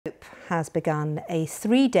has begun a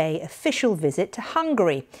 3-day official visit to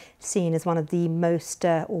Hungary, seen as one of the most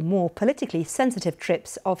or more politically sensitive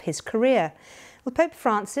trips of his career. Well, Pope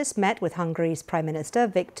Francis met with Hungary's Prime Minister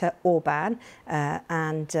Viktor Orbán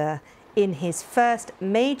in his first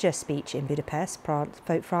major speech in Budapest,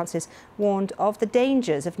 Pope Francis warned of the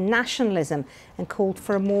dangers of nationalism and called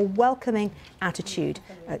for a more welcoming attitude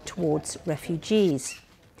towards refugees.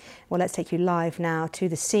 Well, let's take you live now to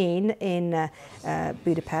the scene in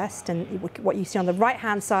Budapest. And what you see on the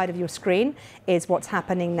right-hand side of your screen is what's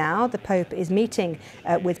happening now. The Pope is meeting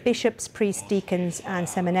with bishops, priests, deacons and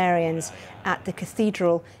seminarians at the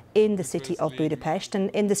cathedral in the city of Budapest. And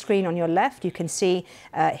in the screen on your left, you can see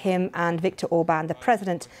him and Viktor Orbán, the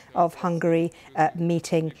president of Hungary,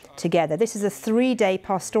 meeting together. This is a 3-day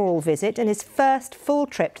pastoral visit and his first full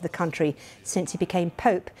trip to the country since he became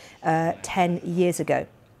Pope 10 years ago.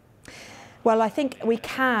 Well, I think we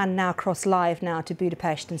can now cross live now to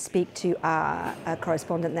Budapest and speak to our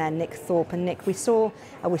correspondent there, Nick Thorpe. And Nick,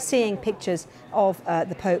 we're seeing pictures of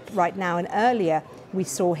the Pope right now, and earlier we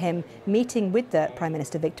saw him meeting with the Prime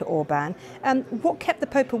Minister Viktor Orbán. What kept the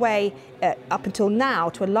Pope away up until now,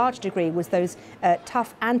 to a large degree, was those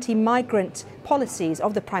tough anti-migrant policies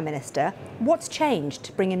of the Prime Minister. What's changed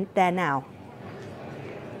to bring him there now?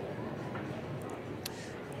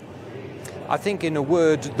 I think, in a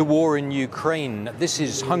word, the war in Ukraine.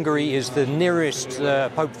 Hungary is the nearest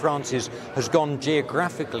Pope Francis has gone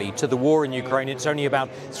geographically to the war in Ukraine. It's only about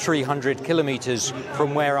 300 kilometers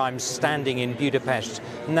from where I'm standing in Budapest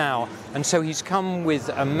now. And so he's come with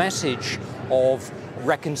a message of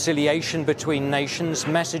reconciliation between nations,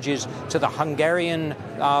 messages to the Hungarian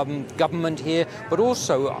government here, but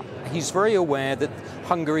also he's very aware that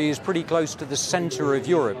Hungary is pretty close to the centre of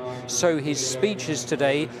Europe. So his speeches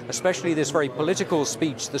today, especially this very political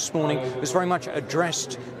speech this morning, was very much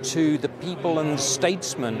addressed to the people and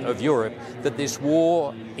statesmen of Europe, that this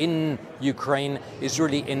war in Ukraine is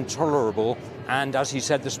really intolerable. And as he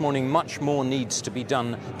said this morning, much more needs to be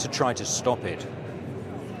done to try to stop it.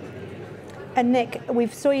 And Nick,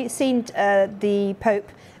 we've seen the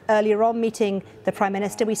Pope earlier on meeting the Prime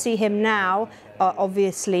Minister. We see him now,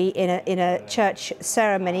 obviously, in a church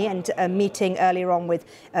ceremony and a meeting earlier on with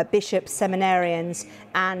bishops, seminarians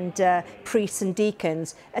and priests and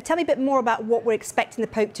deacons. Tell me a bit more about what we're expecting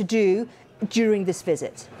the Pope to do during this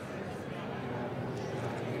visit.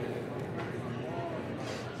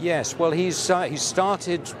 Yes, well, he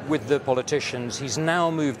started with the politicians. He's now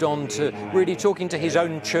moved on to really talking to his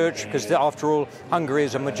own church, because after all, Hungary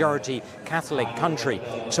is a majority Catholic country.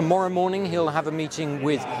 Tomorrow morning, he'll have a meeting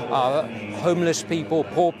with homeless people,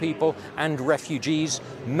 poor people and refugees.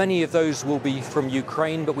 Many of those will be from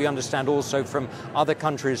Ukraine, but we understand also from other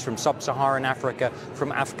countries, from sub-Saharan Africa,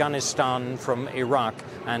 from Afghanistan, from Iraq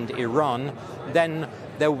and Iran. Then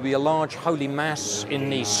there will be a large Holy Mass in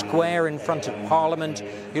the square in front of Parliament.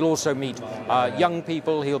 He'll also meet young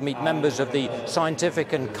people. He'll meet members of the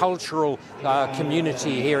scientific and cultural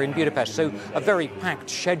community here in Budapest. So a very packed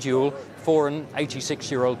schedule for an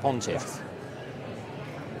 86-year-old pontiff.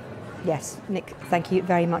 Yes, Nick, thank you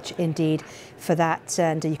very much indeed for that.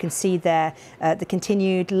 And you can see there the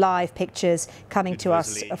continued live pictures coming to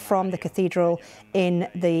us from the cathedral in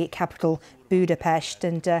the capital, Budapest.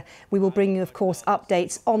 And we will bring you, of course,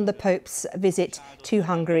 updates on the Pope's visit to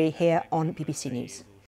Hungary here on BBC News.